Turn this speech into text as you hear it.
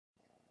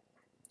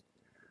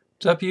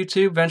What's up,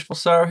 YouTube? Vengeful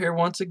Sorrow here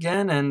once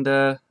again, and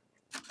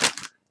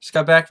just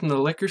got back from the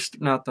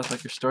not the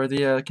liquor store,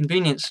 the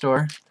convenience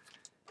store,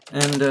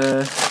 and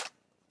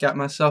got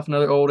myself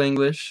another Old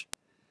English.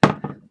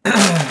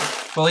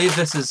 I believe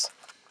this is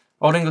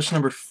Old English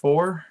number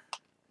 4.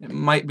 It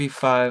might be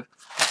 5.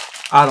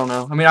 I don't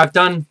know. I mean, I've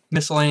done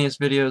miscellaneous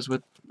videos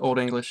with Old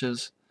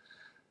Englishes,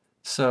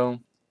 so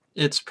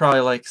it's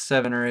probably like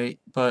 7 or 8,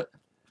 but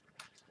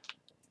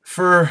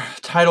for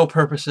title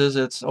purposes,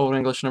 it's Old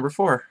English number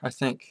 4, I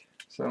think.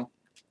 So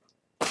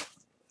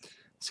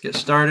let's get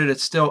started.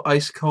 It's still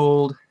ice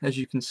cold, as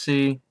you can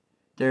see.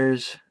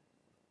 There's,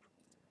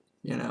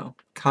 you know,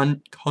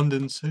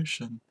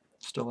 condensation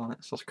still on it.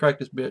 So let's crack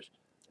this bitch.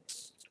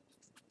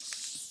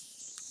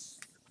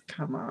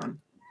 Come on.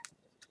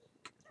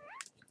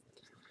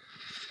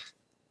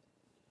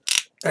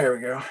 There we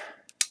go.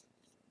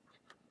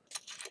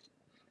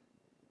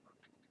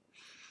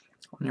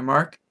 On your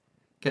mark,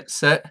 get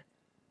set,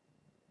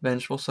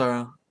 Vengeful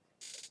Sorrow.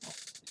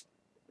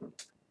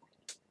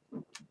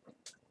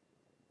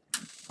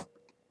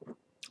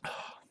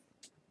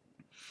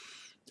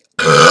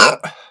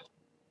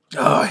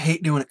 Oh, I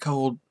hate doing it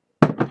cold.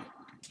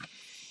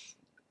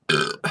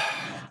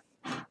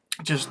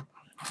 Just,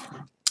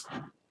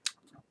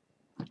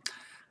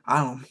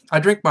 I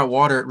drink my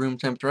water at room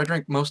temperature. I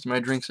drink most of my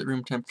drinks at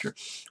room temperature.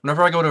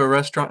 Whenever I go to a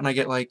restaurant and I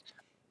get like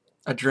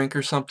a drink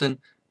or something,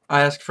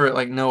 I ask for it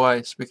like no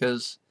ice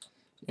because,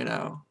 you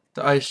know,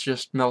 the ice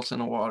just melts in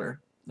the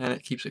water and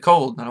it keeps it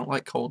cold. I don't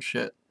like cold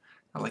shit.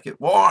 I like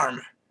it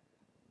warm.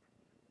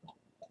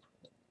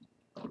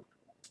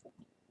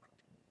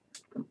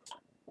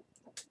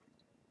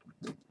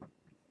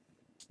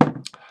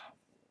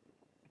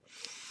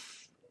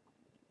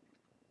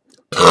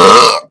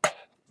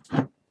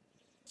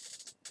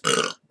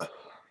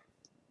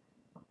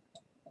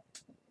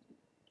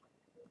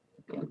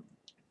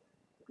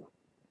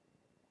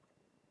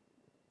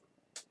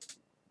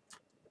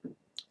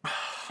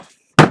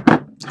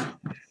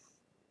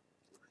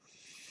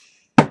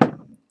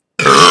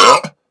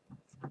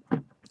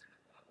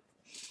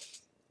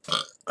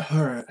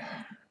 Alright.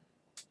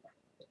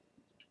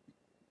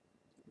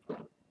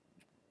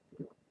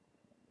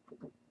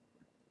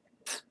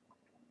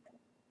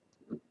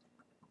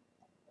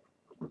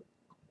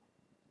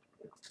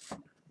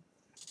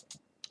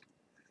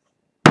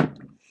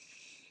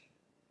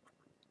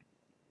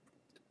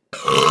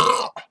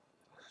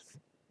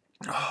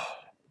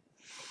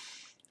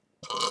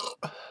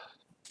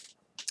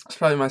 It's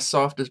probably my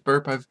softest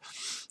burp I've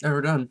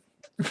ever done.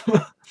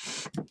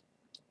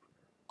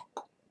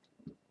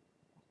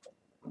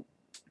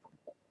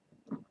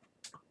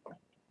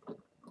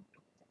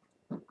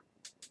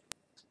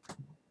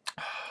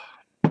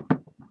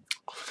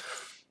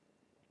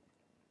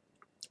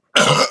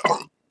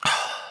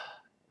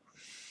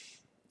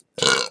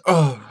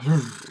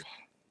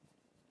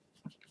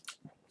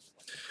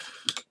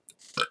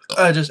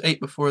 I just ate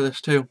before this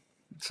too,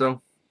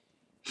 so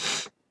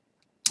it's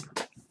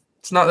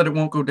not that it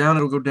won't go down,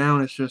 it'll go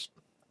down, it's just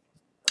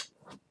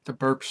the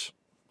burps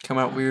come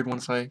out weird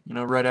once I,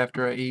 right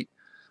after I eat.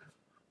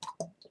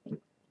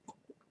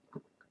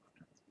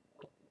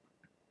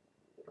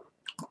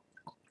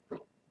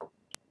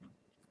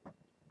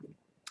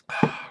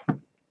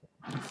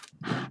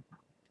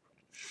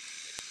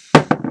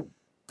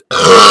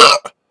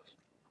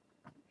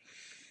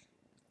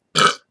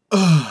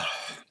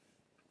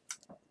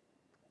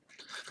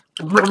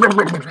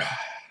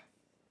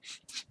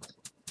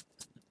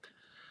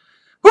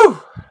 Whew!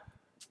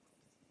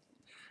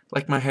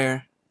 Like my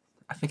hair.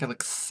 I think I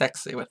look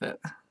sexy with it.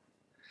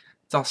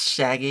 It's all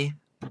shaggy.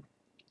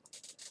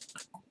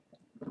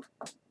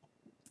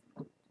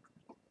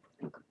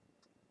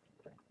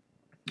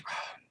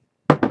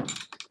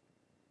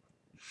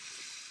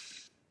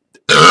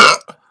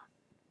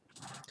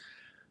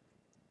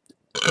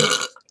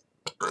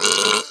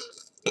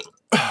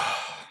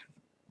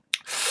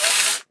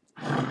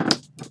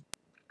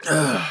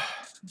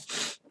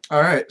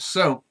 Alright,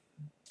 so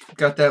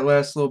got that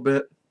last little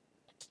bit.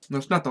 No,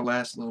 it's not the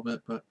last little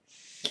bit, but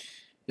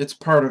it's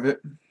part of it.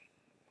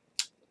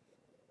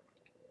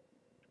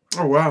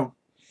 Oh, wow.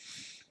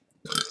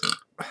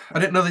 I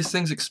didn't know these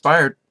things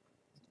expired.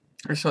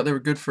 I just thought they were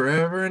good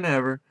forever and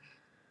ever.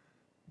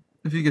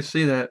 If you can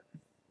see that,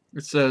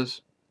 it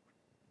says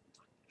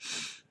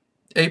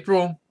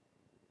April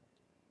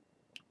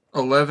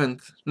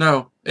 11th.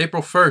 No,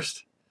 April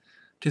 1st,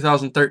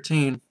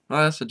 2013. Oh,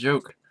 that's a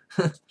joke.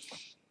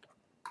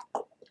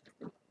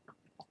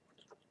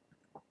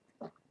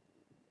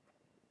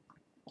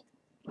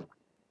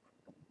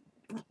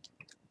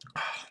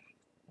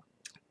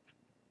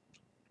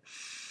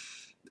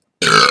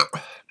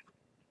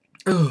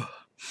 Ugh.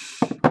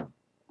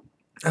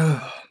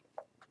 Ugh.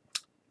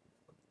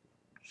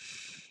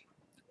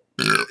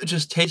 It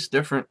just tastes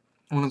different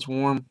when it's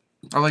warm.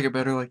 I like it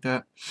better like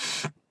that.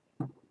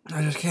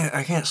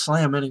 I can't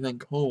slam anything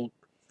cold.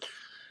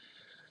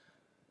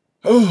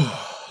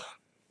 Oh.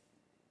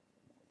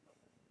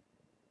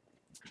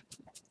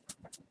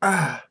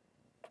 Ah.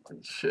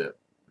 Shit.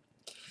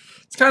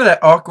 It's kind of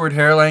that awkward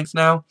hair length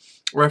now,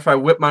 where if I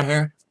whip my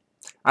hair,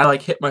 I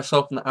like hit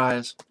myself in the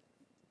eyes.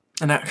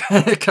 And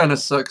that kind of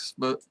sucks,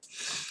 but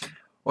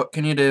what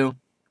can you do?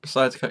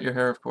 Besides cut your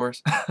hair, of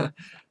course.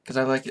 Because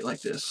I like it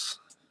like this.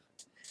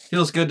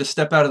 Feels good to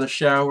step out of the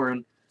shower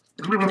and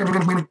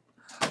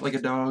like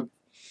a dog.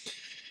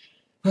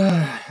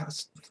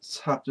 Let's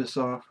top this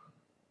off.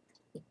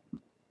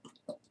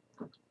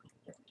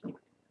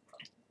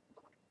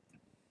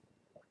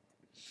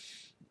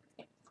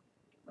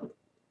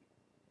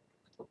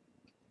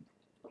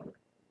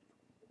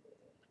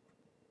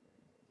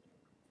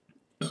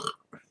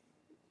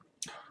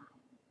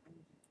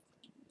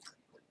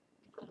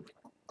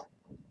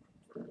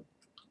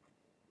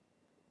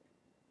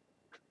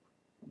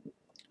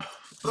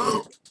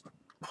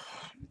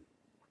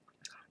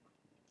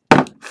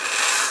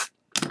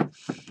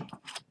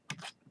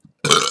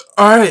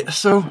 Alright,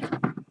 so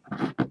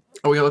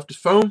we got left his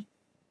phone.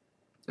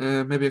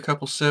 Maybe a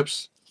couple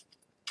sips.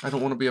 I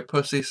don't want to be a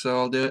pussy, so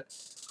I'll do it.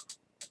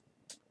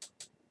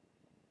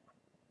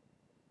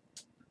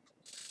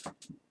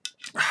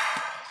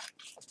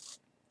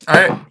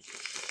 Alright.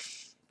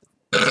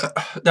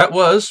 That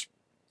was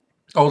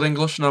Old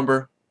English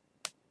number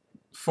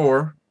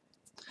 4.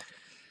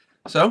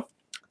 So,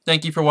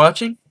 thank you for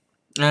watching,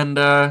 and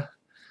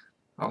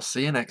I'll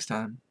see you next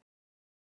time.